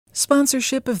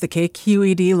Sponsorship of the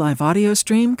KQED live audio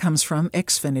stream comes from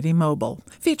Xfinity Mobile,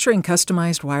 featuring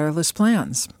customized wireless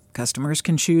plans. Customers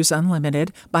can choose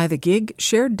unlimited, by the gig,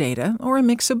 shared data, or a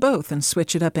mix of both and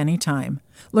switch it up anytime.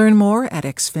 Learn more at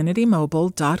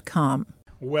xfinitymobile.com.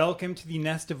 Welcome to the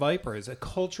Nest of Vipers, a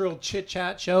cultural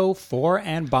chit-chat show for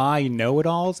and by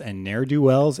know-it-alls and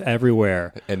ne'er-do-wells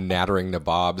everywhere. And nattering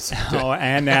nabobs.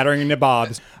 And nattering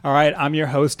nabobs. All right, I'm your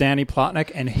host, Danny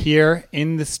Plotnick, and here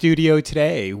in the studio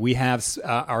today, we have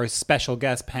our special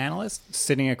guest panelist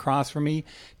sitting across from me,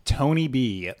 Tony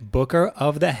B., booker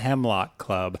of the Hemlock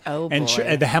Club. Oh, boy.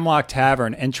 And the Hemlock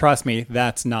Tavern. And trust me,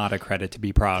 that's not a credit to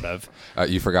be proud of.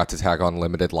 You forgot to tag on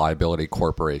Limited Liability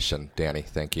Corporation, Danny.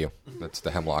 Thank you. That's the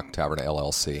Hemlock Tavern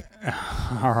LLC.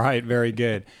 All right, very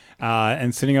good.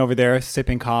 And sitting over there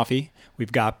sipping coffee,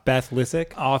 we've got Beth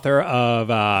Lissick, author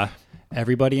of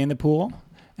Everybody in the Pool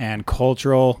and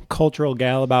Cultural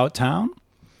Gal About Town.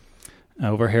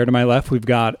 Over here to my left, we've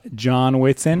got John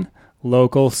Whitson,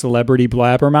 local celebrity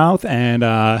blabbermouth, and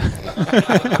I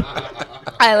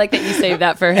like that you saved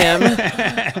that for him.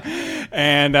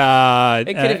 And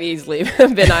it could have easily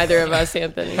been either of us,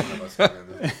 Anthony.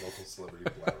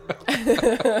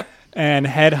 And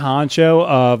head honcho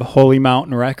of Holy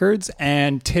Mountain Records.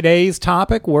 And today's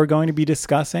topic, we're going to be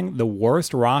discussing the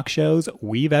worst rock shows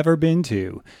we've ever been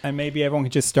to. And maybe everyone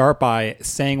can just start by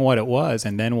saying what it was,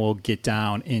 and then we'll get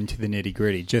down into the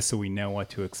nitty-gritty, just so we know what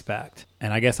to expect.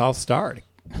 And I guess I'll start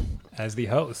as the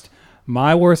host.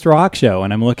 My worst rock show,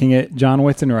 and I'm looking at John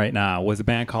Whitson right now, was a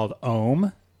band called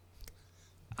Ohm.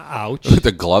 Ouch.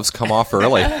 The gloves come off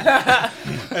early.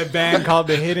 A band called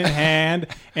The Hidden Hand,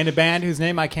 and a band whose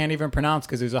name I can't even pronounce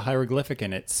because there's a hieroglyphic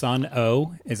in it. Sun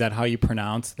O. Is that how you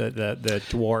pronounce the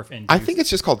dwarf? I think it's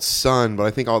just called Sun, but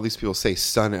I think all these people say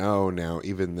Sun O now,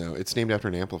 even though it's named after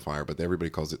an amplifier, but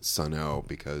everybody calls it Sun O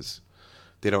because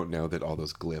they don't know that all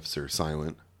those glyphs are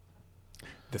silent.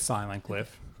 The silent glyph.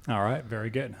 All right, very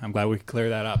good. I'm glad we could clear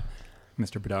that up.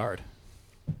 Mr. Bedard.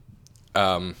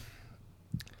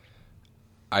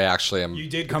 I actually am... You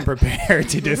did come prepared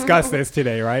to discuss this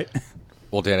today, right?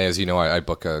 Well, Danny, as you know, I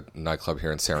book a nightclub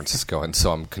here in San Francisco, and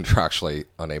so I'm contractually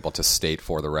unable to state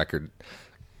for the record.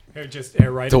 Here, just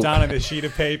write it down on a sheet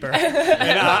of paper,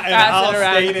 and I'll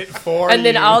state it for you. And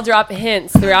then I'll drop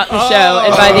hints throughout the show,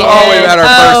 and by the we've had end, our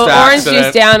first orange accident.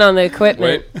 juice down on the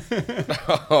equipment.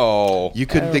 Oh. You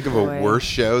couldn't think of a boy. worse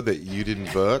show that you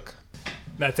didn't book?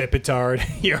 That's it, Petard.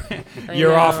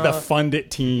 You're off the Fund It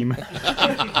team.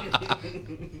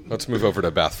 Let's move over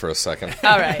to Beth for a second.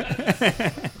 All right.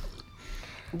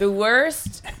 The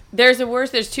worst. There's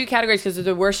two categories because there's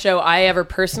the worst show I ever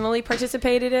personally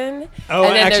participated in, Oh,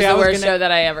 and then actually, there's the worst show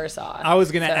that I ever saw. I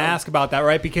was going to ask about that,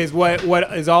 right? Because what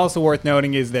is also worth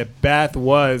noting is that Beth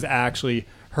was actually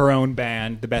her own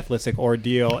band, the Beth Lissick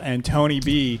Ordeal, and Tony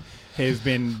B has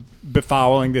been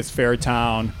befouling this fair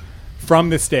town from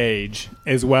the stage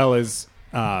as well as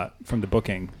from the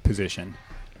booking position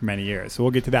for many years. So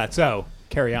we'll get to that. So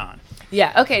carry on.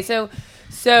 Yeah. Okay. So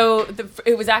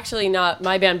it was actually not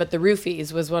my band, but the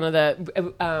Roofies was one of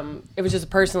the. It was just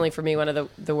personally for me one of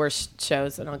the worst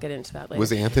shows, and I'll get into that later.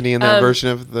 Was Anthony in that version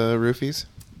of the Roofies?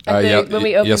 When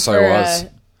we opened yes, for, I was.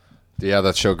 Yeah,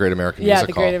 that show, Great American Music Hall. Yeah,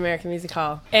 the Great American Music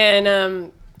Hall,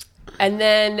 and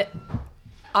then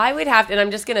I would have to, and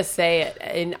I'm just gonna say it,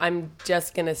 and I'm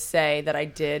just gonna say that I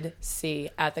did see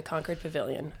at the Concord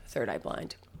Pavilion Third Eye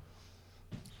Blind,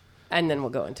 and then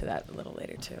we'll go into that a little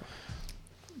later too.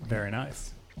 Very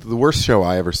nice. The worst show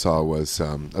I ever saw was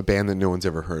a band that no one's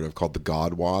ever heard of called the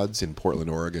Godwads in Portland,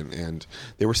 Oregon, and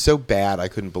they were so bad I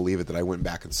couldn't believe it that I went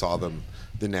back and saw them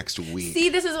the next week. See,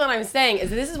 this is what I'm saying.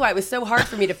 This is why it was so hard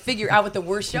for me to figure out what the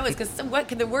worst show is, because what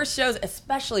can the worst shows,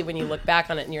 especially when you look back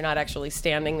on it and you're not actually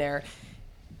standing there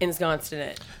ensconced in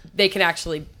it, they can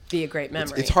actually be a great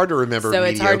memory. It's hard to remember so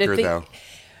mediocre, it's hard to think, though.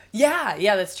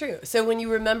 Yeah, that's true. So when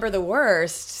you remember the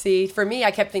worst, see, for me,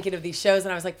 I kept thinking of these shows,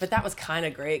 and I was like, but that was kind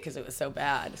of great because it was so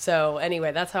bad. So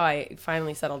anyway, that's how I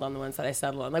finally settled on the ones that I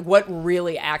settled on. Like, what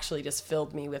really actually just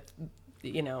filled me with,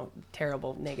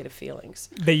 terrible negative feelings.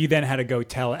 That you then had to go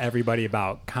tell everybody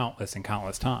about countless and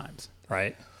countless times,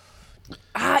 right?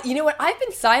 You know what? I've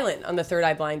been silent on the Third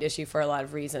Eye Blind issue for a lot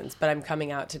of reasons, but I'm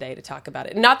coming out today to talk about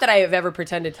it. Not that I have ever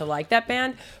pretended to like that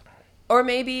band, or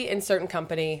maybe in certain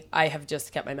company, I have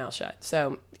just kept my mouth shut.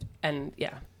 So, and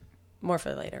yeah, more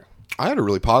for later. I had a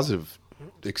really positive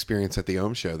experience at the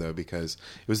Ohm show, though, because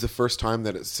it was the first time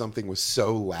that something was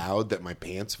so loud that my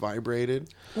pants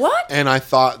vibrated. What? And I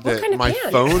thought that kind of my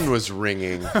pants? phone was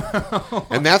ringing.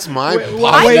 And that's my Wait,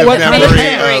 positive what memory kind of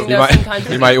of... pants?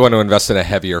 You might want to invest in a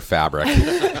heavier fabric.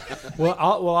 Well,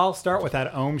 I'll start with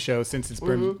that Ohm show since it's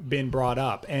been brought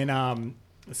up. And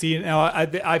See, now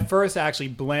I first actually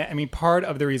blame. I mean, part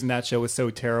of the reason that show was so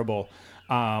terrible.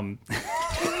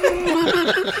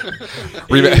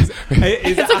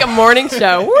 It's like a morning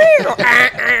show.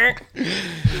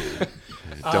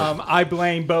 I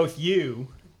blame both you.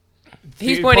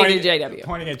 He's pointing to JW.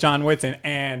 Pointing at John Whitson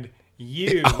and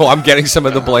you. Oh, I'm getting some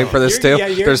of the blame for this too.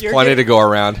 There's plenty to go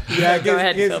around. Yeah, Go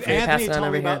ahead, feel free to pass Anthony it on told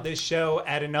over me here. about this show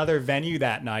at another venue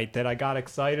that night that I got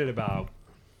excited about.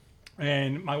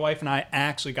 And my wife and I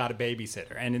actually got a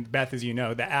babysitter. And Beth, as you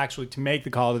know, to make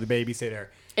the call to the babysitter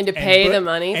And to pay the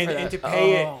money for and the- to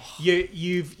pay it,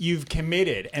 you've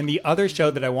committed. And the other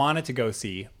show that I wanted to go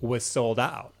see was sold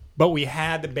out, but we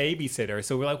had the babysitter,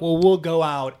 so we're like, well, we'll go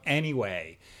out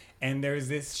anyway. And there's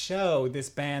this show, this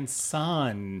band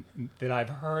Sun that I've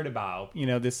heard about. You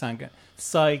know, this Sun,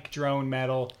 psych, drone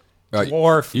metal,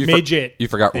 dwarf, midget. You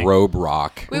forgot thing. Robe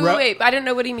Rock. Wait. I don't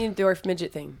know what do you mean dwarf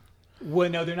midget thing. Well,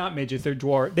 no, they're not midgets. They're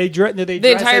dwarf. They dress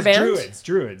entire as band?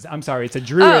 Druids. I'm sorry, it's a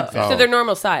druid thing. So they're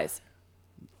normal size.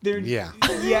 They're, Yeah.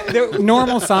 they're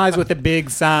normal size with a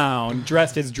big sound,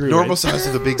 dressed as druids. Normal size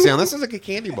with a big sound. That sounds like a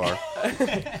candy bar.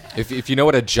 If you know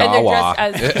what a Jawa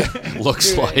dressed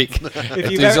looks like,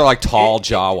 these ever- are like tall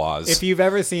Jawas. If you've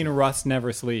ever seen Rust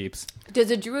Never Sleeps,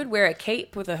 Does a druid wear a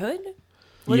cape with a hood?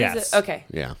 What is Yes. it? Okay.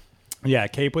 Yeah. yeah,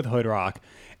 cape with hood rock.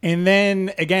 And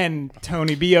then again,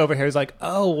 Tony B over here is like,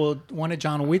 oh, well, one of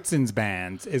John Whitson's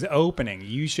bands is opening.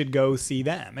 You should go see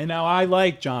them. And now I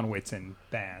like John Whitson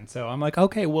band, so I'm like,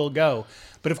 okay, we'll go.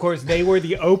 But of course, they were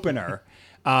the opener,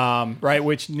 right?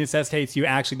 Which necessitates you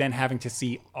actually then having to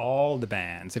see all the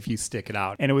bands if you stick it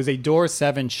out. And it was a Door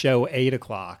 7 show, 8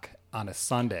 o'clock on a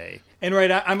Sunday. And right,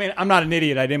 I mean, I'm not an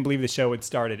idiot. I didn't believe the show would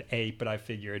start at 8, but I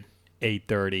figured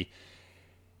 8:30.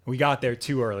 We got there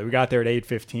too early. We got there at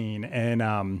 8:15,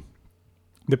 and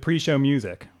the pre-show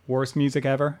music, worst music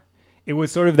ever. It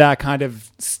was sort of that kind of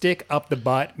stick up the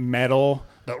butt metal,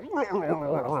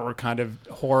 the kind of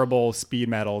horrible speed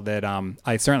metal that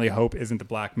I certainly hope isn't the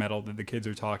black metal that the kids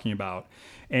are talking about.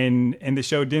 And the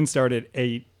show didn't start at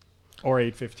 8 or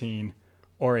 8:15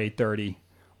 or 8:30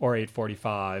 or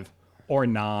 8:45 or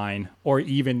 9 or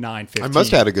even 9:15. I must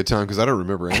have had a good time because I don't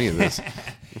remember any of this.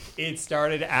 It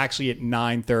started actually at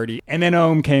 9:30, and then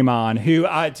Ohm came on, who,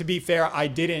 to be fair, I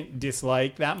didn't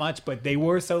dislike that much, but they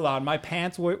were so loud. My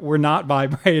pants were not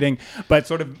vibrating, but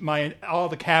sort of all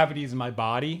the cavities in my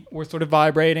body were sort of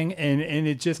vibrating, and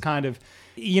it just kind of,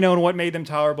 you know, and what made them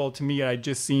tolerable to me, I'd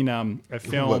just seen a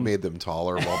film. What made them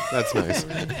taller? Well, that's nice.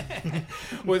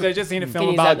 Was I just seen a film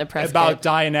use that in the press about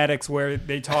kit. Dianetics where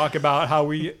they talk about how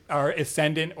we are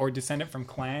ascendant or descendant from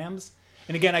clams.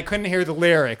 And again, I couldn't hear the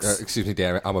lyrics. Excuse me,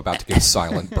 Dan. I'm about to give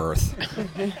silent birth.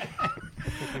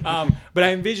 But I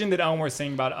envisioned that Owen was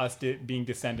singing about us being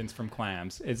descendants from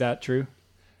clams. Is that true?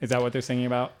 Is that what they're singing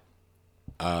about?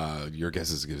 Your guess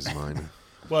is as good as mine.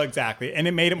 Well, exactly. And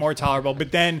it made it more tolerable.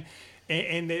 But then,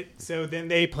 so then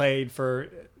they played for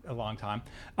a long time.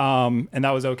 And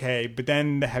that was okay. But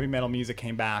then the heavy metal music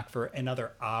came back for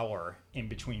another hour in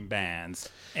between bands.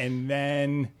 And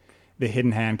then the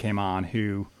Hidden Hand came on,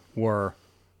 who were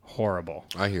horrible.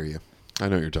 I hear you. I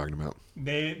know what you're talking about.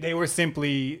 They were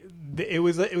simply, it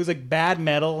was like bad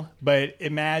metal, but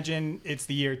imagine it's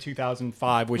the year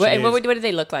 2005, which is... What did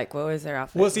they look like? What was their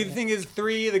outfit? Well, see, the thing is,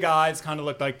 3 of the guys kind of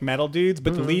looked like metal dudes,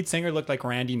 but the lead singer looked like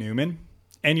Randy Newman.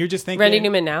 And you're just thinking... Randy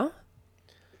Newman now?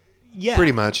 Yeah.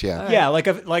 Pretty much, yeah. Yeah,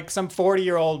 like some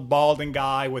 40-year-old balding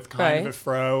guy with kind of Right. a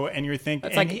fro, and you're thinking...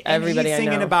 That's like and everybody he's I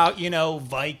singing know. about,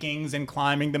 Vikings and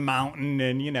climbing the mountain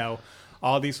and,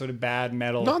 all these sort of bad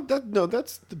metal... No,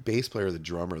 that's the bass player, the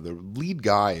drummer. The lead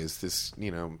guy is this,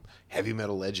 heavy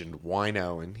metal legend,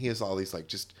 Wino, and he has all these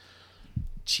just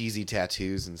cheesy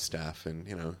tattoos and stuff,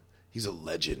 and he's a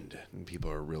legend, and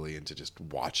people are really into just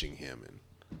watching him.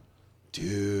 And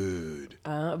dude,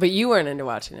 But you weren't into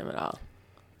watching him at all.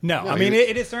 No, I mean,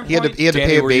 at a certain he had point... to Danny,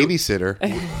 pay a were you-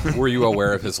 babysitter Were you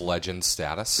aware of his legend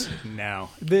status? No.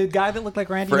 The guy that looked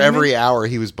like Randy for Newman? every hour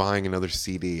he was buying another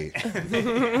CD.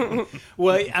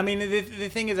 Well, I mean, the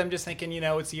thing is, I'm just thinking,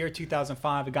 it's the year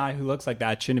 2005. A guy who looks like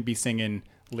that shouldn't be singing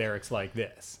lyrics like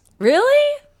this.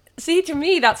 Really? See, to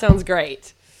me, that sounds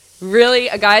great. Really?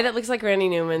 A guy that looks like Randy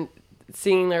Newman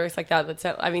singing lyrics like that.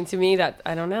 To me, that,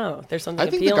 I don't know. There's something I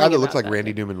think the appealing guy that about looks like that.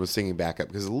 Randy Newman was singing backup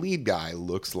because the lead guy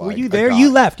looks like. Were you a there? guy.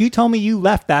 You left. You told me you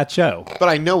left that show. But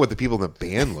I know what the people in the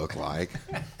band look like.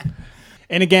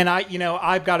 And again,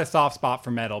 I've got a soft spot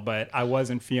for metal, but I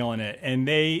wasn't feeling it. And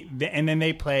then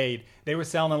they played. They were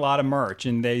selling a lot of merch,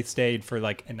 and they stayed for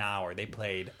like an hour. They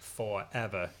played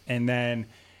forever, and then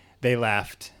they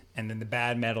left. And then the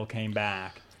bad metal came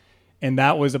back, and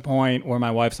that was the point where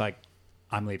my wife's like,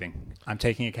 "I'm leaving. I'm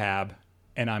taking a cab."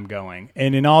 and I'm going.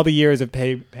 And in all the years of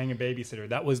paying a babysitter,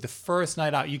 that was the first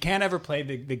night out. You can't ever play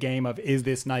the game of, is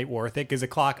this night worth it? Because the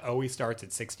clock always starts at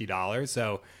 $60,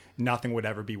 so nothing would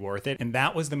ever be worth it. And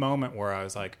that was the moment where I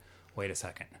was like, wait a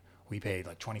second. We paid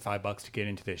like $25 to get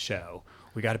into this show.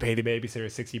 We got to pay the babysitter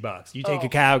 $60. You take a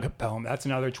cab home, that's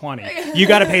another $20. You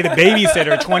got to pay the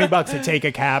babysitter $20 to take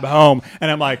a cab home. And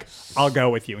I'm like, I'll go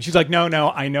with you. And she's like, no,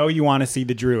 I know you want to see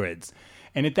the Druids.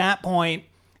 And at that point,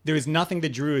 there was nothing the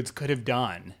Druids could have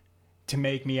done to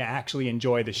make me actually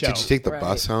enjoy the show. Did you take the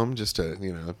bus home just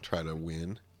to, try to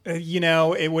win?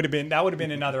 That would have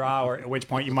been another hour, at which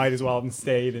point you might as well have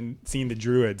stayed and seen the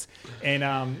Druids.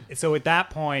 And so at that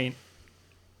point,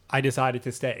 I decided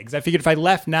to stay because I figured if I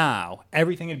left now,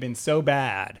 everything had been so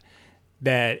bad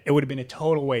that it would have been a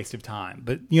total waste of time.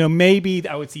 But, maybe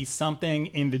I would see something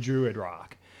in the Druid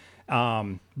rock.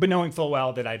 But knowing full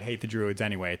well that I'd hate the Druids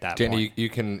anyway at that point. Danny, you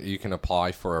can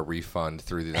apply for a refund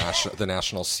through the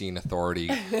National Scene Authority.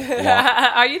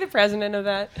 Are you the president of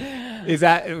that?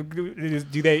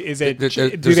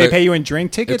 Do they pay you in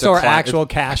drink tickets or actual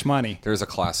cash money? There's a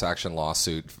class action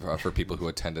lawsuit for people who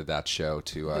attended that show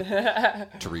to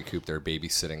recoup their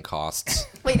babysitting costs.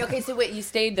 Wait, you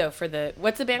stayed though for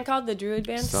what's the band called? The Druid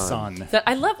band? Sun. So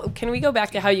can we go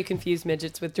back to how you confuse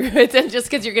midgets with Druids? And just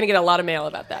because you're going to get a lot of mail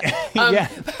about that. Yeah.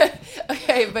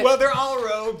 But well, they're all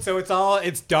robed, so it's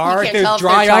dark. You can't tell There's if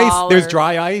dry they're ice. tall There's or-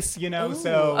 dry ice, Ooh,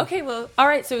 so. Okay, well, all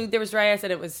right. So there was dry ice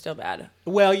and it was still bad.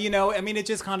 Well, it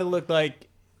just kind of looked like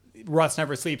Rust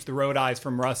Never Sleeps, the Road Eyes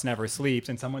from Rust Never Sleeps.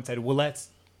 And someone said, well, let's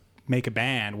make a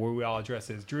band where we all dress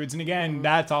as Druids. And again,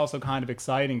 that's also kind of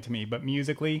exciting to me. But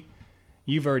musically,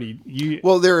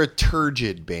 Well, they're a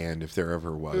turgid band if there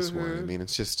ever was one. I mean,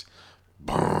 it's just...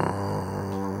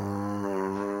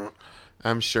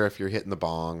 I'm sure if you're hitting the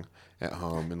bong at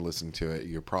home and listen to it,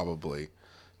 you're probably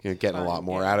getting a lot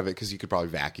more out of it because you could probably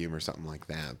vacuum or something like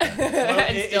that. But,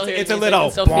 it's a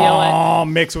little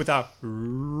mixed with a...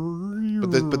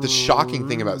 but the shocking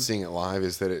thing about seeing it live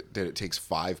is that it takes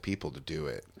 5 people to do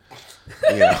it.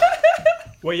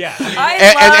 Well, yeah.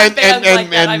 I love bands like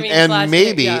that. I mean,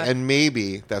 And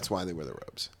maybe that's why they wear the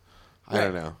robes. I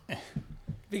don't know.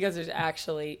 Because there's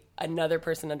actually another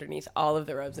person underneath all of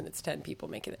the robes, and it's 10 people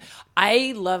making it.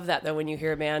 I love that, though, when you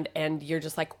hear a band, and you're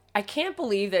just like, I can't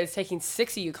believe that it's taking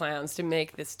 6 of you clowns to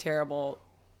make this terrible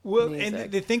music.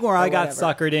 And the thing where I got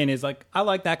suckered in is, like, I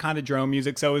like that kind of drone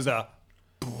music, so it was a...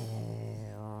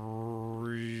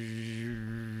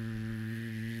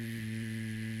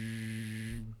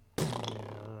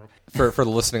 For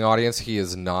the listening audience, he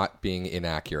is not being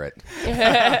inaccurate.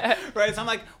 Right, so I'm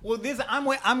like, well, I'm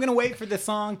going to wait for the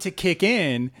song to kick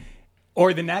in,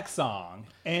 or the next song,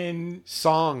 and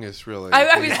song is really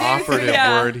I the was operative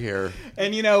word here.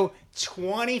 And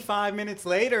 25 minutes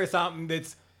later or something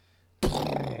that's,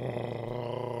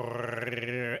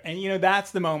 and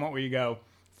that's the moment where you go,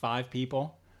 5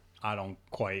 people. I don't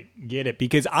quite get it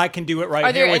because I can do it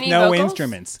right here with no vocals?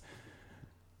 Instruments.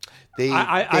 They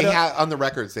I have on the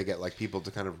records. They get like people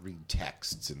to kind of read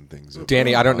texts and things.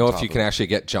 Danny, I don't know if you can actually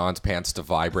get John's pants to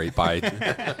vibrate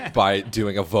by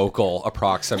doing a vocal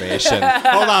approximation.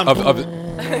 Hold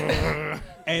on.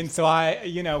 And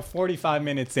so 45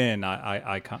 minutes in,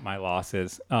 I cut my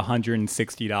losses,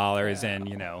 $160,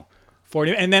 and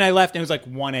 40, and then I left, and it was like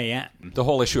 1 a.m. The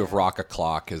whole issue of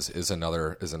Rock-a-Clock is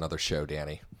another show,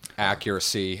 Danny.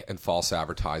 Accuracy and false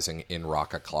advertising in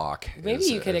Rock-a-Clock. Maybe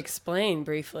you could explain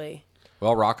briefly.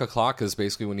 Well, Rock-a-Clock is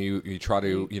basically when you try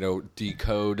to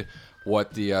decode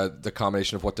what the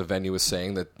combination of what the venue is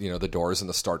saying that the doors and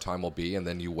the start time will be, and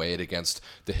then you weigh it against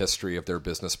the history of their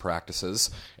business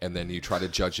practices, and then you try to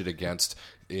judge it against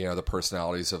the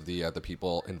personalities of the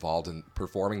people involved in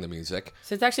performing the music.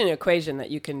 So it's actually an equation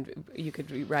that you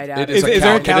could write out. Is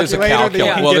there a calculator?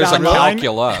 Well, there's a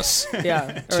calculus.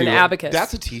 Yeah, or an abacus.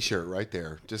 That's a T-shirt right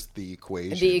there. Just the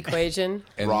equation. The equation.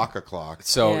 Rock-a-clock.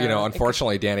 So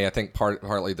unfortunately, Danny, I think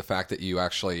partly the fact that you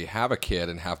actually have a kid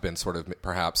and have been sort of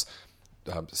perhaps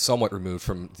somewhat removed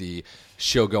from the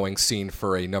show-going scene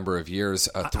for a number of years.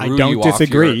 I don't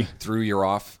disagree. Threw you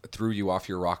off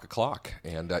your Rock-a-Clock,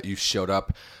 and you showed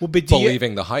up but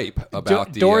believing the hype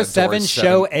about the Door 7,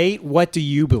 Show 8. What do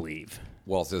you believe?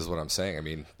 Well, this is what I'm saying. I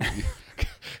mean,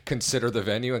 consider the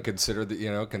venue and consider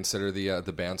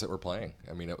the bands that were playing.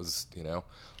 I mean, it was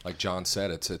like John said,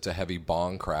 it's a heavy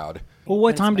bong crowd. Well,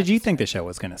 what time did you think the show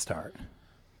was going to start?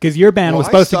 Because your band was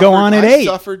supposed to go on at 8. I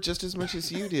suffered just as much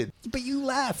as you did. But you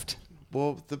left.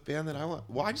 Well, the band that I went...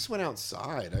 Well, I just went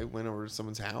outside. I went over to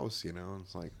someone's house,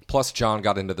 It's like... Plus, John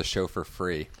got into the show for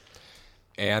free.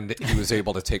 and he was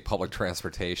able to take public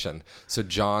transportation. So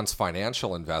John's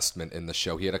financial investment in the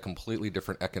show, he had a completely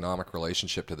different economic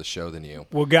relationship to the show than you.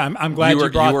 Well, I'm glad you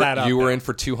brought that up. You were in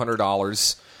for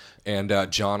 $200,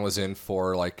 and John was in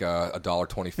for like a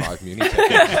 $1.25 Muni ticket.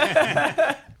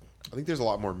 I think there's a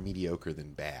lot more mediocre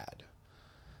than bad.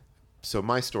 So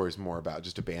my story is more about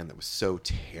just a band that was so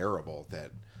terrible that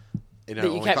it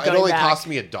only cost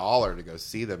me $1 to go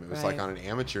see them. It was like on an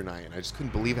amateur night, and I just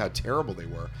couldn't believe how terrible they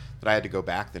were that I had to go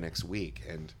back the next week.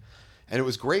 And it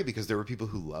was great because there were people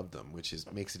who loved them, which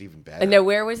makes it even better. And now,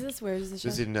 where was this? Where was the show?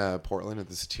 It was in Portland at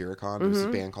the Satyricon. It was a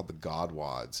band called the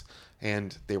Godwads,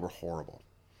 and they were horrible.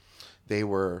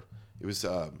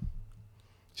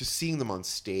 Just seeing them on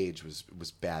stage was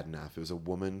bad enough. It was a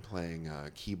woman playing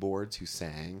keyboards who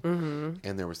sang,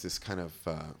 and there was this kind of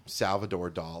Salvador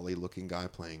Dali looking guy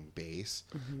playing bass,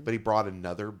 but he brought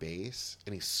another bass,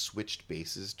 and he switched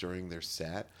basses during their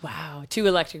set. Wow, 2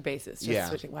 electric basses. Just Yeah.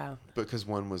 switching. Wow. Because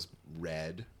one was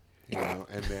red, and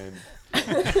then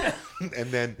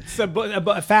It's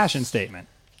a fashion statement.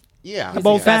 yeah, A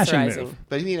bold yeah. fashion Accessorizing. move.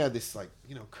 But he had this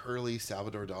curly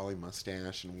Salvador Dali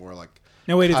mustache and wore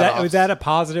No, wait, cutoffs. was that a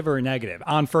positive or a negative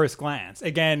on first glance?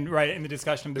 Again, right in the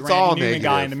discussion of the It's all Randy Newman negative.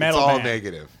 guy in the metal It's all band.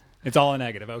 negative. It's all a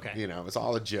negative. Okay. It's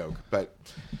all a joke. But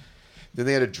then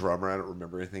they had a drummer. I don't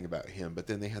remember anything about him. But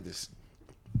then they had this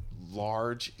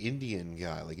large Indian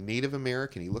guy, like Native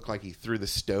American. He looked like he threw the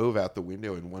stove out the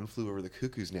window and One Flew Over the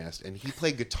Cuckoo's Nest. And he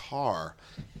played guitar,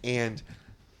 and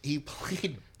he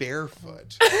played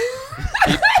barefoot.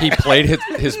 He played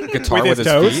his guitar With with his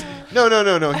toes? feet.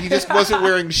 No. He just wasn't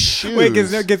wearing shoes. Wait,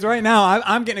 because right now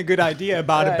I'm getting a good idea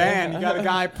about a band. You got a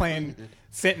guy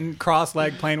sitting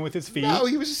cross-legged, playing with his feet. No,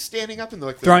 he was just standing up in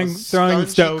the Throwing most scungy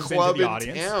stoves into club the in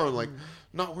audience. town,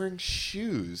 not wearing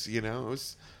shoes. It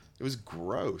was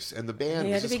gross, and the band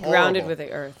You was had to just be grounded horrible. with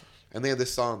the earth. And they had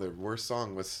this song. The worst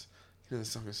song was, the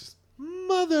song was just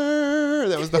Mother.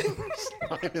 That was the worst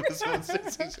line in this one.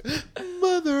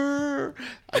 Mother.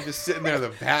 I'm just sitting there in the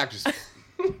back, just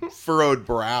furrowed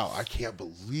brow. I can't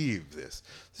believe this.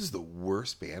 This is the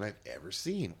worst band I've ever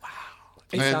seen. Wow.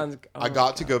 And I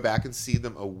got to go back and see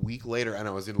them a week later, and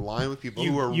I was in line with people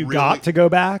who were You really... got to go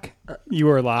back? You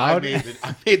were I allowed?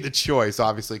 made the choice,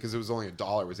 obviously, because it was only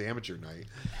 $1. It was amateur night.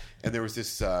 And there was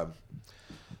this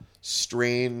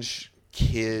strange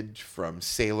kid from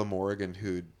Salem, Oregon,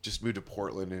 who just moved to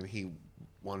Portland, and he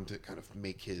wanted to kind of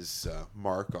make his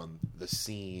mark on the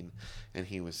scene. And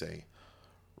he was a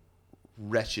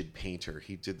wretched painter.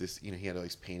 He did this, he had all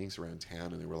these paintings around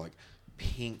town, and they were like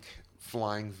pink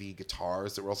Flying V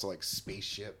guitars that were also like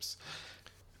spaceships.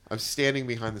 I'm standing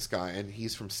behind this guy, and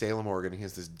he's from Salem, Oregon. He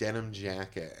has this denim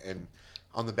jacket, and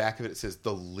on the back of it says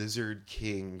 "The Lizard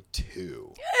King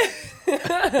 2."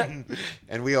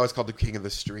 And we always called him King of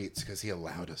the Streets because he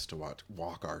allowed us to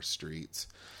walk our streets.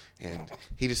 And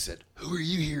he just said, "Who are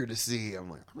you here to see?"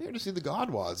 I'm like, "I'm here to see the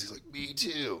Godwads." He's like, "Me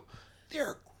too.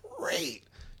 They're great."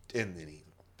 And then he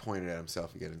pointed at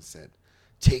himself again and said,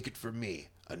 "Take it from me,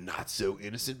 a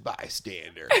not-so-innocent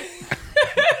bystander."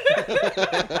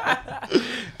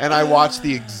 And I watched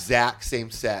the exact same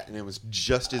set, and it was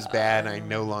just as bad, and I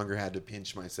no longer had to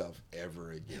pinch myself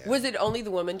ever again. Was it only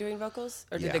the woman doing vocals?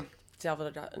 Or did Yeah. the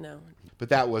Salvador... No. But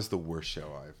that was the worst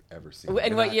show I've ever seen.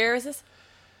 And what year is this?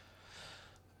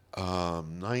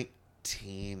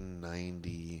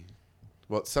 1990.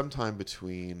 Well, sometime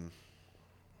between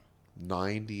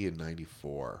 90 and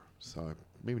 94. So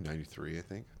maybe 93, I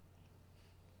think.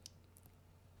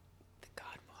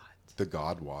 The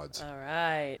Godwads. All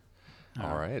right.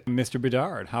 All right. Mr.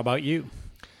 Bedard, how about you?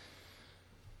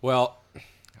 Well,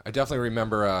 I definitely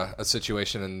remember a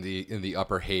situation in the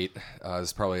Upper Haight.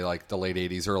 It's probably like the late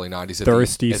 80s, early 90s.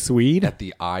 Thirsty Swede? At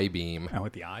the I-Beam. Oh,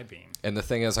 with the I-beam. And the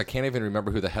thing is, I can't even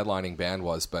remember who the headlining band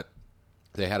was, but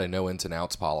they had a no ins and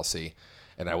outs policy,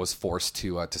 and I was forced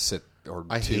to sit or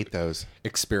I to hate those.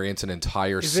 experience an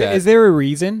entire set. Is there a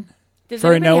reason Does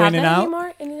for a anybody no have in and that out?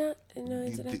 anymore? No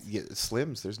ins and outs? Yeah,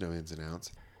 Slims, there's no ins and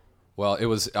outs. Well, it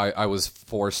was I was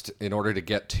forced, in order to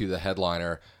get to the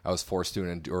headliner, I was forced to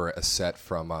endure a set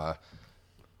from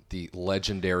the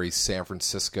legendary San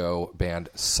Francisco band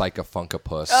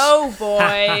Psychofunkapus. Oh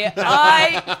boy!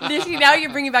 Now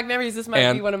you're bringing back memories. This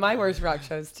might be one of my worst rock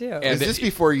shows too. And Is this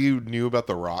before you knew about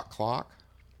the rock clock?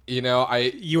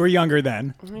 You were younger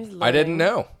then. I didn't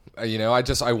know.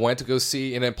 I went to go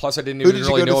see, and then plus I didn't Who even did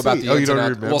you really go to know about see? the Oh, you ins and don't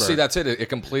outs. remember. Well, see, that's it. It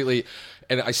completely,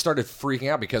 and I started freaking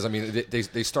out because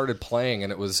they started playing,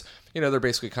 and it was they're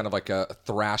basically kind of like a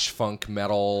thrash funk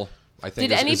metal I think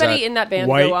Did is anybody that- in that band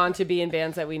White- go on to be in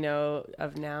bands that we know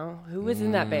of now? Who was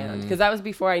in that band? Because that was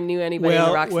before I knew anybody in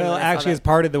the rock scene. Well, when I saw actually, as that.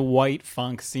 part of the white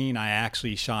funk scene, I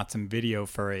actually shot some video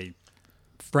for a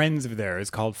friends of theirs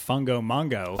called Fungo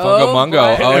Mungo. Fungo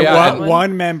Mungo. boy. Oh, And yeah.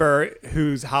 one member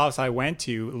whose house I went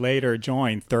to later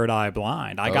joined Third Eye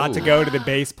Blind. I got to go to the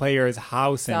bass player's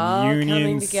house in all coming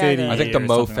Union together. City. I think the or something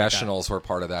like that. Professionals were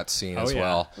part of that scene as yeah.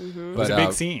 well. Mm-hmm. It was a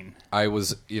big scene. I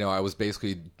was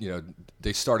basically,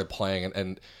 they started playing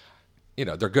and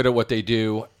they're good at what they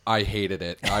do. I hated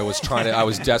it. I was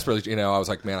desperately, I was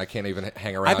like, man, I can't even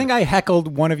hang around. I think I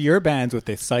heckled one of your bands with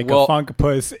this Psycho Well- Funk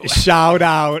Puss shout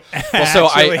out. Well,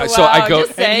 so I go,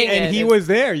 just saying and he it. was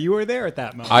there. You were there at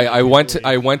that moment. I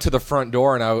went to the front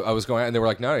door and I was going, and they were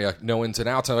like, no ins and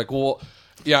outs. I'm like, well,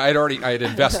 yeah, I had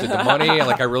invested the money and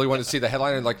like I really wanted to see the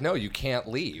headline, and like, no, you can't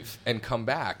leave and come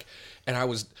back. And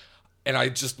I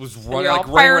just was running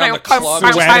around the club,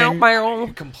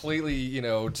 Sweating. completely,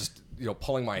 just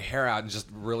pulling my hair out, and just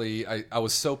really, I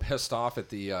was so pissed off at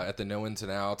the no ins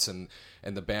and outs, and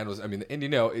the band was, and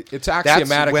it's axiomatic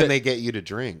That's when that they get you to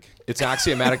drink. it's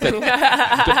axiomatic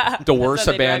that the worse That's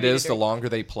a how they band drive you is, to the drink. longer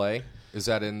they play. Is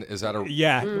that a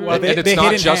Yeah. Mm. Well, And the it's not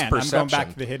hidden just hand. I'm going back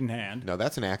perception. to the hidden hand. No,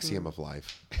 that's an axiom of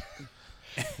life.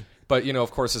 But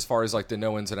of course, as far as like the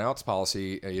no ins and outs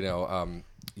policy,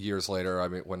 years later, I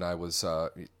mean, when I was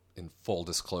in full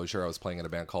disclosure, I was playing in a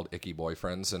band called Icky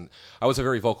Boyfriends, and I was a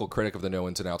very vocal critic of the no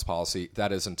ins and outs policy.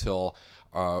 That is until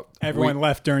Everyone we-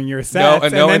 left during your sets,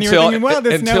 and no, then you were until- thinking, well,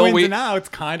 this until no ins we- and outs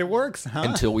kind of works, huh?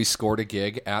 until we scored a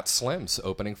gig at Slim's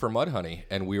opening for Mudhoney,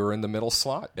 and we were in the middle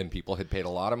slot, and people had paid a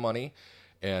lot of money,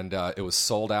 and it was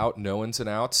sold out, no ins and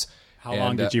outs. How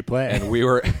long did you play? And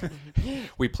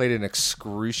we played an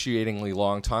excruciatingly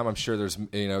long time. I'm sure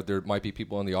there might be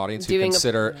people in the audience who Doing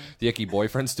consider the Icky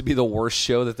Boyfriends to be the worst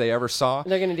show that they ever saw.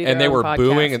 They're gonna do and their they own were podcast.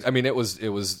 booing, and I mean it was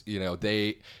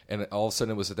they, and all of a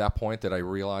sudden it was at that point that I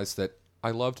realized that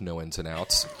I loved no ins and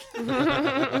outs.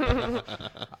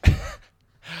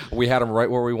 We had them right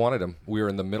where we wanted them. We were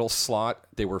in the middle slot.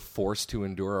 They were forced to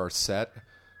endure our set,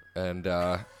 and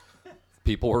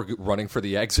people were running for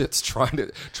the exits, trying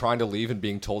to leave, and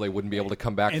being told they wouldn't be able to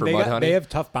come back And for they Mudhoney. have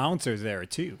tough bouncers there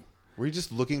too. Were you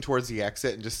just looking towards the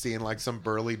exit and just seeing like some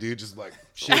burly dude just like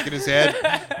shaking his head?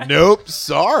 Nope,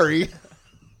 sorry.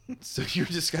 So you're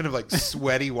just kind of like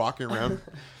sweaty walking around.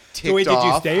 So wait, did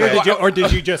you stay or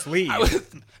did you just leave?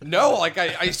 No, like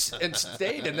I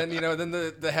stayed, and then then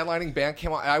the headlining band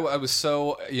came on. I was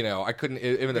so I couldn't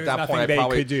even There's at that point. nothing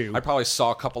they could do. I probably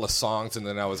saw a couple of songs, and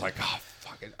then I was like, oh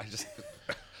fuck it, I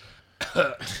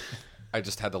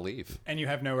just had to leave. And you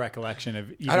have no recollection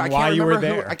of even I can't why you were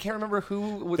remember there. I can't remember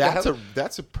who.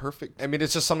 That's a perfect. I mean,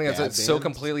 it's just something Bad that's so bands.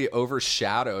 completely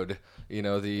overshadowed.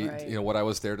 Right. What I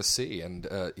was there to see, and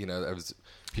I was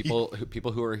people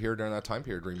who were here during that time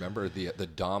period remember the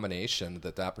domination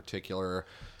that particular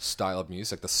style of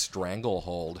music, the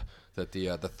stranglehold that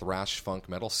the thrash funk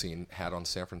metal scene had on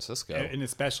San Francisco. And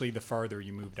especially the farther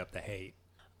you moved up the hate.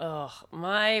 Oh,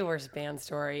 my worst band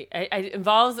story. It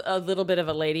involves a little bit of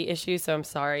a lady issue, so I'm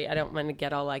sorry. I don't want to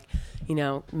get all like,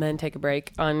 men take a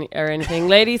break on or anything.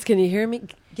 Ladies, can you hear me?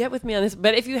 Get with me on this.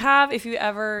 But if you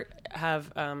ever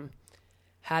have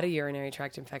had a urinary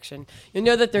tract infection, you'll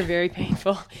know that they're very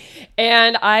painful.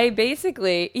 And I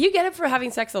basically, you get it for having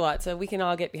sex a lot, so we can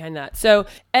all get behind that. So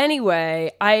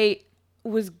anyway, the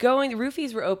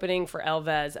Roofies were opening for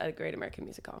Elvez at a Great American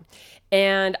Music Hall.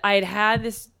 And I had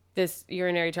this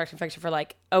urinary tract infection for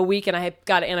like a week, and I had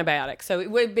got antibiotics. So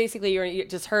it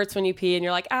just hurts when you pee, and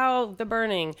you're like, ow, the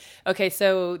burning. Okay,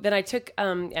 so then I took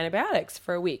antibiotics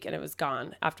for a week, and it was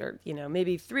gone after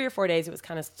maybe 3 or 4 days. It was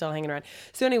kind of still hanging around.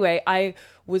 So anyway, I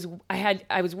was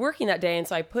working that day, and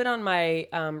so I put on my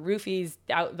Roofies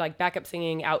out like backup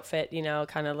singing outfit,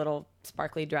 kind of little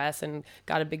sparkly dress, and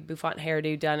got a big bouffant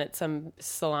hairdo done at some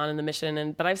salon in the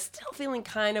Mission. But I was still feeling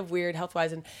kind of weird health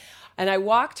wise, and I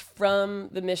walked from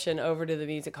the Mission over to the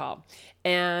music hall,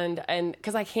 and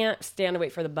because I can't stand to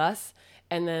wait for the bus,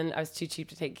 and then I was too cheap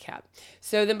to take a cab.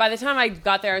 So then by the time I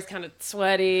got there, I was kind of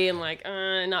sweaty and like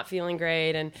not feeling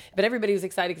great, but everybody was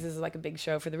excited because this is like a big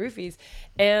show for the Roofies,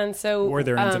 and so Were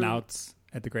there ins and outs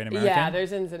at the Great American? Yeah,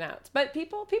 there's ins and outs, but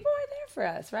people are there for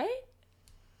us, right?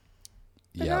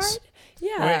 Yes. Bernard?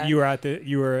 Yeah. Wait, you were on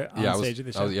stage at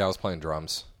the show. I was playing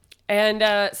drums.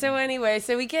 And so anyway,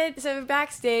 so we get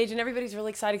backstage, and everybody's really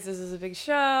excited because this is a big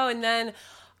show. And then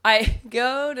I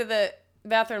go to the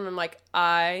bathroom. I'm like,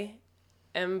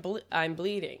 I'm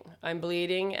bleeding,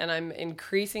 and I'm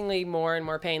increasingly more and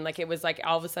more pain. Like it was like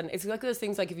all of a sudden, it's like those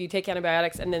things like if you take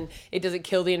antibiotics and then it doesn't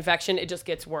kill the infection, it just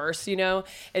gets worse.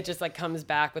 It just like comes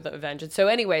back with a vengeance. So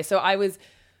anyway, so I was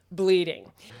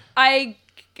bleeding. I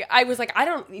was like, I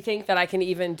don't think that I can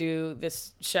even do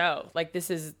this show. Like,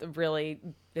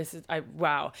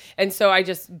 wow. And so I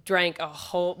just drank a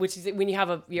whole, which is when you have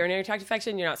a urinary tract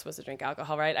infection, you're not supposed to drink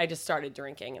alcohol, right? I just started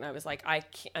drinking and I was like,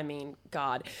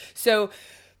 God. So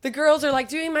the girls are like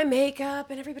doing my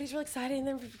makeup and everybody's really excited and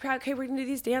then okay, we're gonna do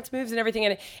these dance moves and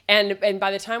everything. And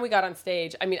by the time we got on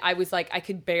stage, I mean, I was like, I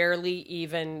could barely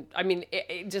even,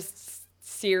 it just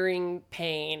searing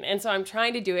pain. And so I'm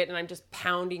trying to do it and I'm just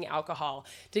pounding alcohol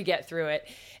to get through it.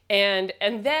 And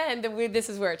then this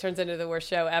is where it turns into the worst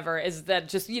show ever, is that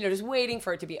just waiting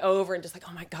for it to be over and just like,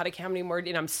 oh my God, I can't anymore.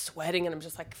 And I'm sweating and I'm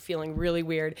just like feeling really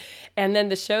weird. And then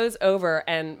the show's over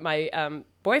and my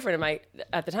boyfriend and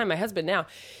at the time, my husband now,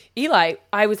 Eli,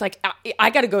 I was like, I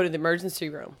got to go to the emergency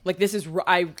room. Like this is,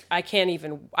 I can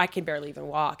barely even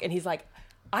walk. And he's like,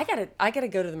 I gotta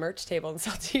go to the merch table and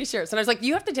sell T-shirts. And I was like,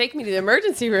 you have to take me to the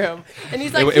emergency room. And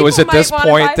he's like, it was at this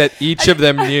point that each of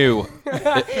them knew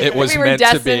it was meant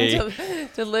to be.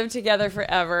 To live together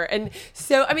forever. And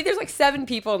so, there's like 7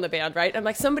 people in the band, right? I'm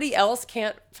like, somebody else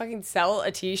can't fucking sell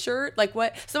a T-shirt? Like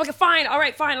what? So I'm like, fine, all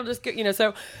right, fine. I'll just go,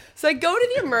 so I go to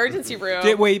the emergency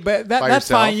room. Wait, but that's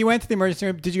fine. You went to the emergency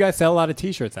room. Did you guys sell a lot of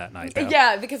T-shirts that night, though?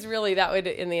 Yeah, because really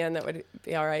in the end, that would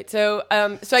be all right. So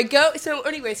I go to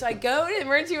the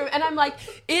emergency room and I'm like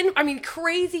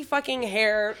crazy fucking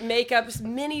hair, makeup,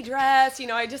 mini dress,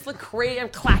 I just look crazy. I'm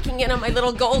clacking in on my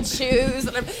little gold shoes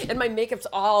and my makeup's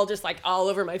all just like all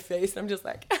over my face. And I'm just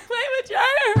like, my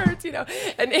vagina hurts,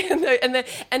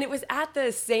 and it was at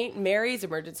the St. Mary's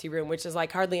emergency room, which is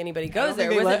like hardly anybody goes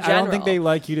there. I don't think they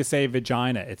like you to say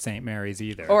vagina at St. Mary's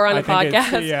either. Or on a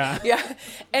podcast. Yeah. Yeah.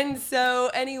 And so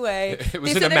anyway. It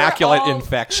was an immaculate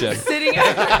infection. Sitting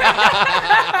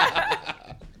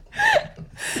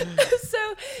So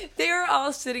they were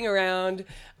all sitting around,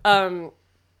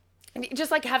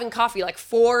 just like having coffee, like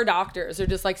 4 doctors are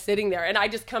just like sitting there. And I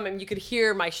just come and you could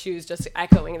hear my shoes just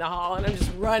echoing in the hall. And I'm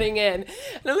just running in. And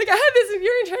I'm like, I had this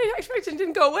urinary tract infection,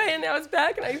 didn't go away. And now it's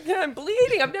back and I'm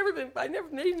bleeding. They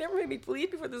never made me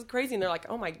bleed before. This is crazy. And they're like,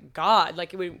 oh my God.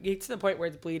 Like when it gets to the point where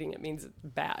it's bleeding, it means it's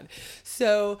bad.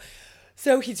 So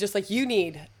he's just like, you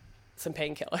need some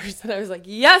painkillers. And I was like,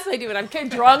 yes, I do. And I'm kind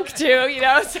of drunk too,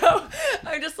 so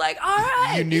I'm just like, all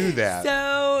right. You knew that.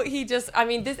 So he just,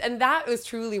 that was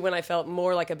truly when I felt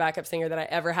more like a backup singer than I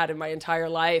ever had in my entire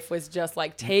life, was just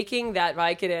like taking that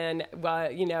Vicodin,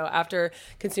 after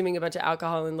consuming a bunch of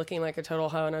alcohol and looking like a total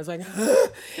hoe. And I was like,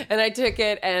 and I took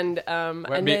it and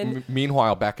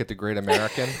meanwhile, back at the Great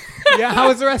American. Yeah, how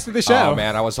was the rest of the show? Oh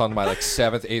man, I was on my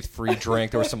 7th, 8th free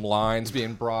drink. There were some lines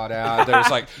being brought out. There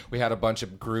was we had a bunch of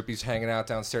groupies hanging out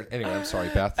downstairs. Anyway, I'm sorry,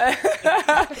 Beth.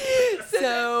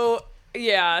 So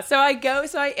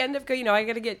I end up going, I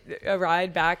got to get a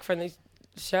ride back from the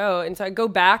show. And so I go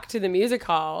back to the music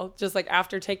hall just like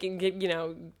after taking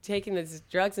these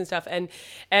drugs and stuff and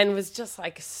was just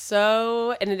like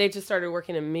and they just started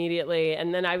working immediately.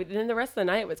 And then the rest of the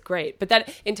night was great. But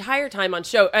that entire time on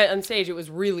stage, it was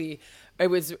really, I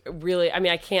can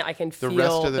feel the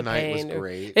rest of the night pain. was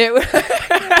great.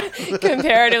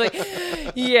 Comparatively.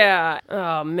 Yeah.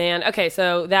 Oh man. Okay.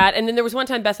 So that, and then there was one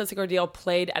time Best Let's Go Deal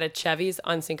played at a Chevy's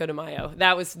on Cinco de Mayo.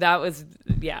 That was,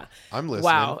 yeah. I'm listening.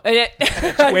 Wow. Wait,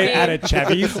 at a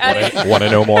Chevy's? Want to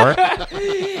know more?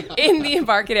 In the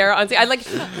Embarcadero on, I like,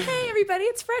 hey everybody,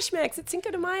 it's Fresh Mix. It's Cinco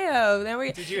de Mayo.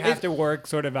 Did you have to work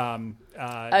sort of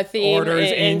a theme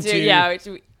orders into? Yeah.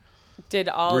 Did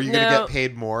all. Were you going to get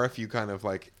paid more if you kind of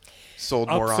sold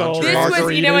more Upsold entrees?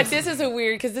 margaritas? This is a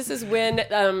weird, because this is when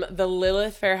the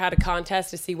Lilith Fair had a contest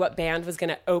to see what band was going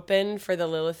to open for the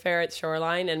Lilith Fair at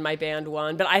Shoreline, and my band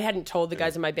won. But I hadn't told the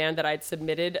guys in my band that I'd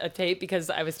submitted a tape because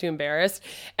I was too embarrassed.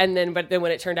 But then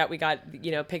when it turned out we got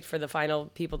picked for the final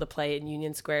people to play in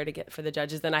Union Square to get for the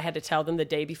judges, then I had to tell them the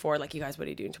day before, like, you guys, what are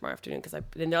you doing tomorrow afternoon?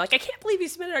 Then they're like, I can't believe you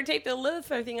submitted our tape to the Lilith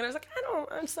Fair thing. And I was like,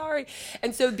 I'm sorry.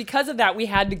 And so because of that, we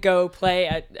had to go play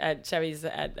at Chevy's.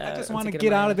 I just want to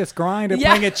get out of this grind of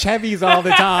playing at Chevy's all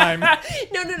the time. No.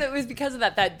 It was because of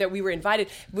that we were invited,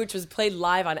 which was played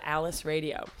live on Alice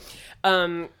Radio.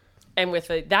 And with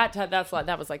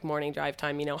that was like morning drive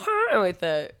time,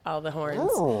 with all the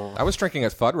horns. I was drinking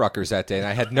at Fuddruckers that day, and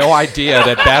I had no idea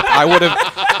that Beth. I would have.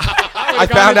 I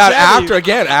found out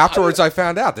afterwards. I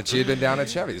found out that she had been down at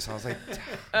Chevy's. I was like,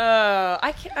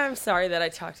 I'm sorry that I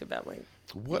talked about my.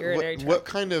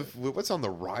 What's on the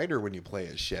rider when you play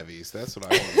at Chevy's? That's what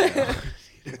I want to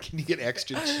know. Can you get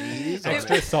extra cheese?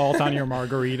 Extra salt on your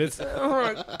margaritas? Oh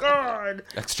my God!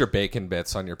 Extra bacon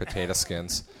bits on your potato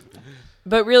skins.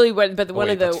 But really, one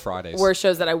of the Fridays. worst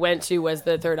shows that I went to was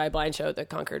the Third Eye Blind show at the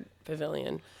Concord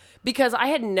Pavilion. because I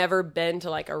had never been to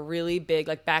like a really big,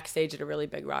 like backstage at a really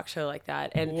big rock show like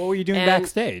that. And What were you doing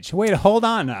backstage? Wait, hold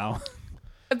on now.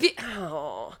 Okay,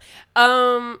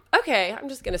 I'm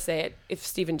just gonna say it. If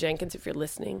Stephen Jenkins, if you're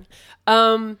listening,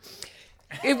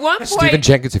 at one point, Stephen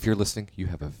Jenkins, if you're listening, you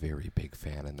have a very big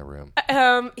fan in the room.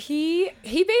 he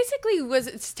basically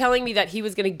was telling me that he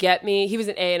was gonna get me. He was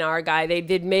an A&R guy.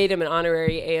 They'd made him an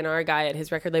honorary A&R guy at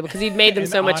his record label because he'd made them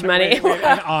so much money. Wait,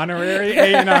 an honorary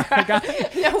A&R guy?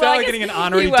 Is that like getting an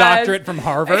honorary doctorate from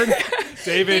Harvard?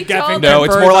 David Geffen. No,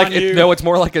 it's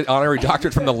more like an honorary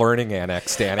doctorate from the Learning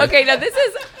Annex, Danny. Okay, now this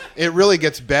is. It really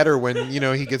gets better when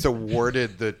he gets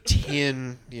awarded the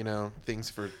tin things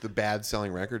for the bad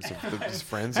selling records of his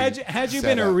friends. Had you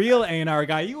been a real A&R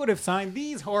guy, you would have signed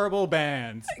these horrible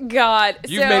bands. God,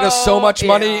 You've made us so much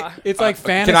money. Yeah. It's like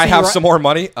fantasy. Can I have some more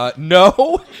money?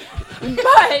 No.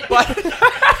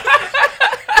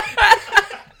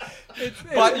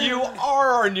 But you are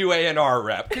our new A&R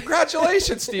rep.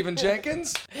 Congratulations, Stephen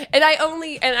Jenkins. And I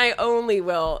only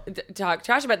will talk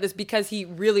trash about this because he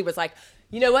really was like,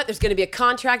 you know what? There's going to be a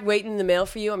contract waiting in the mail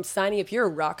for you. I'm signing if you're a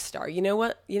rock star. You know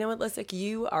what, Lisick?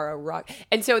 You are a rock.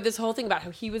 And so this whole thing about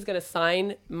how he was going to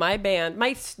sign my band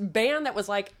that was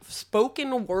like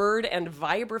spoken word and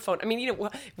vibraphone. I mean,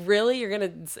 really? You're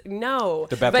going to... No.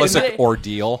 The Beth Lisick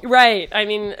ordeal. Right. I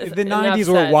mean... The 90s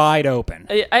were wide open.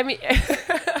 I mean...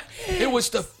 It was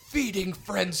the feeding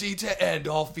frenzy to end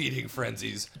all feeding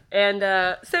frenzies. And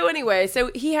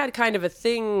so he had kind of a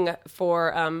thing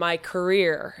for my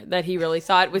career that he really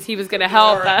thought he was going to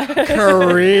help.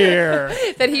 Career.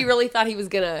 That he really thought he was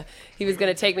gonna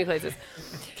take me places.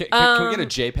 Can we get a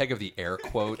JPEG of the air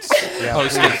quotes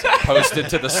posted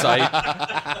to the site?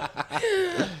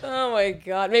 Oh my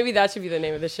God! Maybe that should be the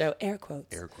name of the show. Air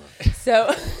quotes. Air quotes.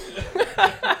 So.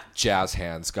 Jazz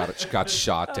hands got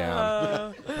shot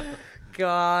down.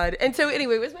 God. And so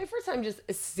anyway, it was my first time just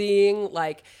seeing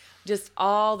like just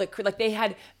all the like they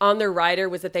had on their rider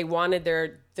was that they wanted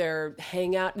their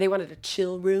hangout. They wanted a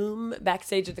chill room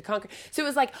backstage at the Concord. So it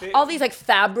was like all these like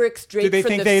fabrics draped Do they from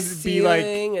think the they'd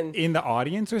ceiling be like in the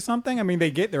audience or something? I mean,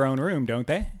 they get their own room, don't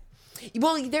they?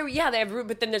 Well, they have room,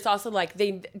 but then there's also like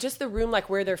just the room like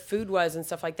where their food was and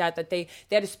stuff like that. That they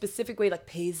had a specific way like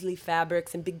paisley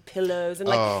fabrics and big pillows and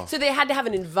like so they had to have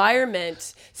an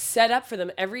environment set up for them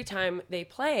every time they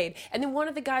played. And then one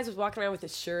of the guys was walking around with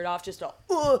his shirt off, just it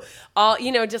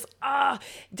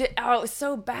was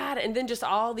so bad. And then just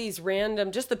all these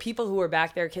random, just the people who were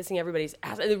back there kissing everybody's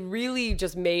ass. It really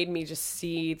just made me just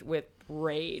seethe with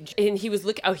rage. And he was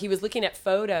looking at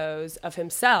photos of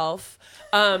himself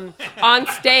on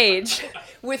stage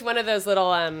with one of those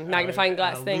little magnifying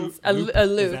glass things, a loop.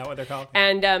 Is that what they're called?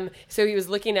 And so he was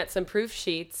looking at some proof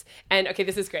sheets. And okay,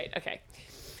 this is great. Okay.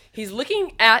 He's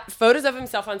looking at photos of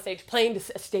himself on stage playing to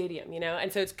a stadium,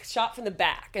 and so it's shot from the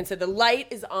back. And so the light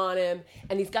is on him,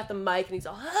 and he's got the mic, and he's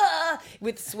all,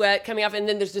 with sweat coming off. And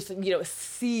then there's just, a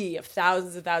sea of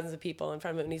thousands of people in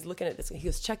front of him. And he's looking at this, and he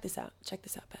goes, check this out,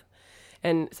 Ben.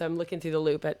 And so I'm looking through the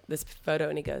loop at this photo,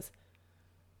 and he goes,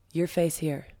 your face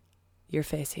here.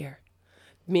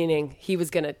 Meaning he was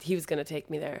gonna take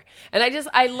me there. And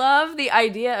I love the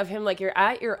idea of him, like you're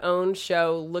at your own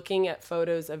show looking at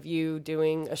photos of you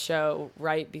doing a show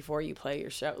right before you play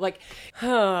your show. Like,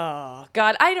 oh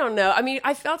God, I don't know. I mean,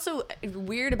 I felt so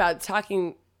weird about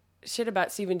talking shit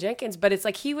about Stephen Jenkins, but it's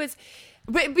like he was...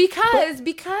 But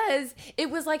because it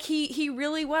was like he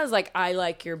really was like, I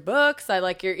like your books, I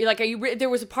like your there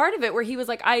was a part of it where he was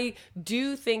like, I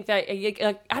do think that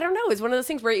like, I don't know, it's one of those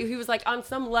things where he was like, on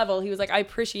some level he was like, I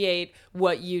appreciate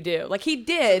what you do, like he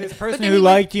did. So this person who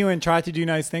liked you and tried to do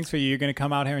nice things for you, you're going to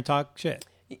come out here and talk shit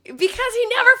because he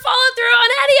never followed through on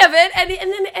any of it,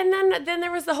 and then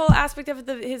there was the whole aspect of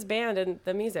his band and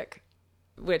the music,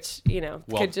 which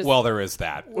could just well there is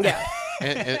that. Yeah.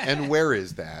 and where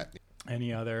is that?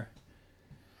 Any other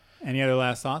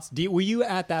last thoughts? Were you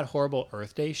at that horrible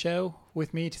Earth Day show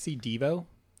with me to see Devo?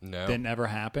 No. That never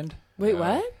happened. Wait,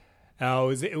 what? Oh,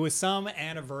 it was some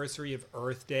anniversary of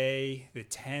Earth Day, the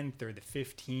 10th or the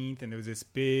 15th, and there was this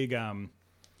big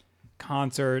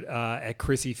concert at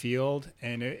Crissy Field,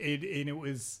 and it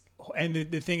was, and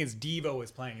the thing is, Devo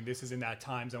was playing. This is in that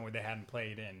time zone where they hadn't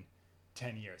played in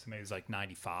 10 years. Maybe it was like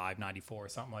 95, 94,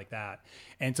 something like that.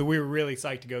 And so we were really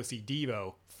psyched to go see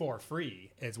Devo for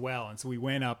free as well. And so we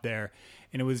went up there,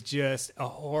 and it was just a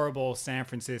horrible San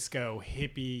Francisco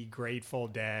hippie, Grateful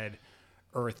Dead,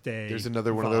 Earth Day. There's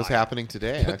another one of vibe. those happening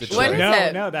today. Actually. When is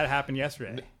it? No, that happened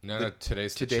yesterday. No,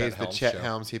 today's Today's the Helms Chet show.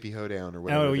 Helms Hippie Hoedown or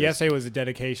whatever. Oh, it is. yesterday was a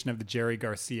dedication of the Jerry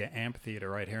Garcia Amphitheater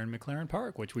right here in McLaren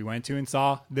Park, which we went to and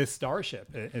saw this Starship.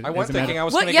 I went thinking I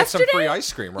was What, going to get some yesterday? free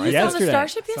ice cream, right? You saw the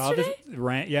Starship Saw this-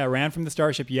 yesterday? ran from the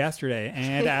Starship yesterday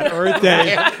and at Earth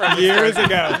Day years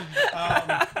ago.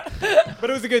 But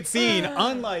it was a good scene.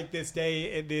 Unlike this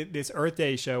day, this Earth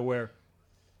Day show where,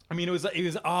 I mean, it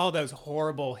was all those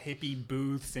horrible hippie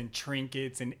booths and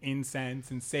trinkets and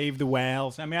incense and save the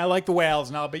whales. I mean, I like the whales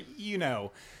and all, but a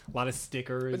lot of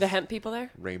stickers. Were the hemp people there?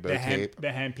 Rainbow the tape.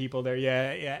 hemp people there,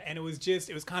 yeah. And it was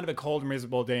kind of a cold,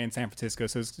 miserable day in San Francisco,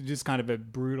 so it was just kind of a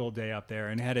brutal day up there,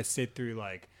 and had to sit through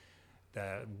like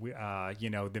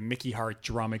the Mickey Hart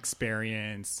drum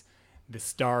experience, the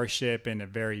Starship, and a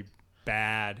very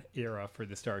bad era for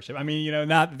the Starship. I mean,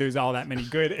 not that there's all that many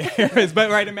good eras,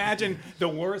 but right, imagine the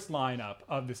worst lineup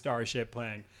of the Starship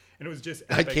playing. And it was just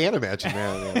I epic. can't imagine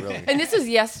that. Yeah, really. And this was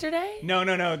yesterday? No.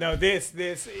 This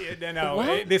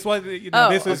What? this was Oh,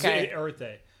 this was okay. Earth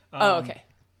Day. Oh, okay.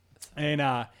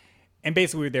 And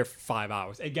basically we were there for 5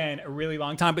 hours. Again, a really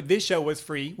long time. But this show was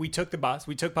free. We took the bus.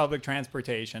 We took public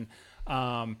transportation.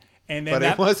 And then But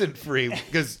it wasn't free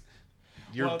because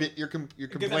you're Well, you're I'm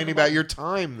complaining about your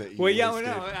time that you well, yeah, wasted.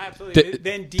 no, absolutely.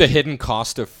 Then The hidden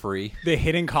cost of free. the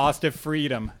hidden cost of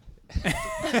freedom.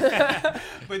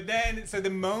 But then, so the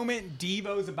moment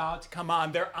Devo's about to come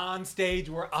on, they're on stage,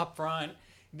 we're up front.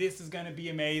 This is going to be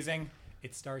amazing.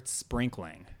 It starts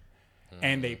sprinkling.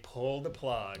 And they pull the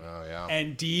plug. Oh, yeah.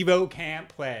 And Devo can't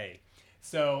play.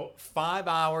 So 5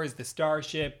 hours, the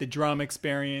Starship, the drum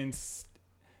experience,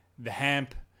 the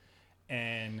hemp,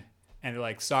 and they're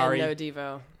like, sorry, And no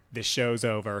Devo. the show's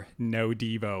over. No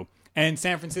Devo. And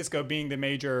San Francisco, being the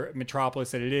major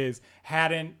metropolis that it is,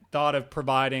 hadn't thought of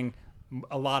providing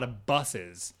a lot of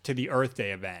buses to the Earth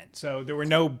Day event. So there were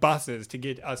no buses to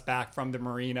get us back from the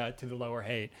marina to the Lower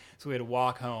Haight. So we had to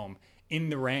walk home in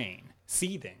the rain,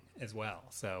 seething as well.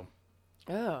 So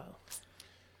Oh.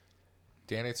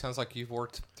 Danny, it sounds like you've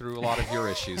worked through a lot of your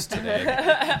issues today.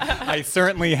 I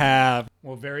certainly have.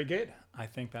 Well, very good. I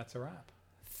think that's a wrap.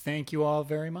 Thank you all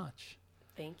very much.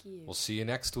 Thank you. We'll see you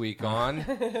next week on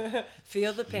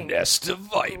Feel the pink. Nest of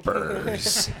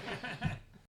Vipers.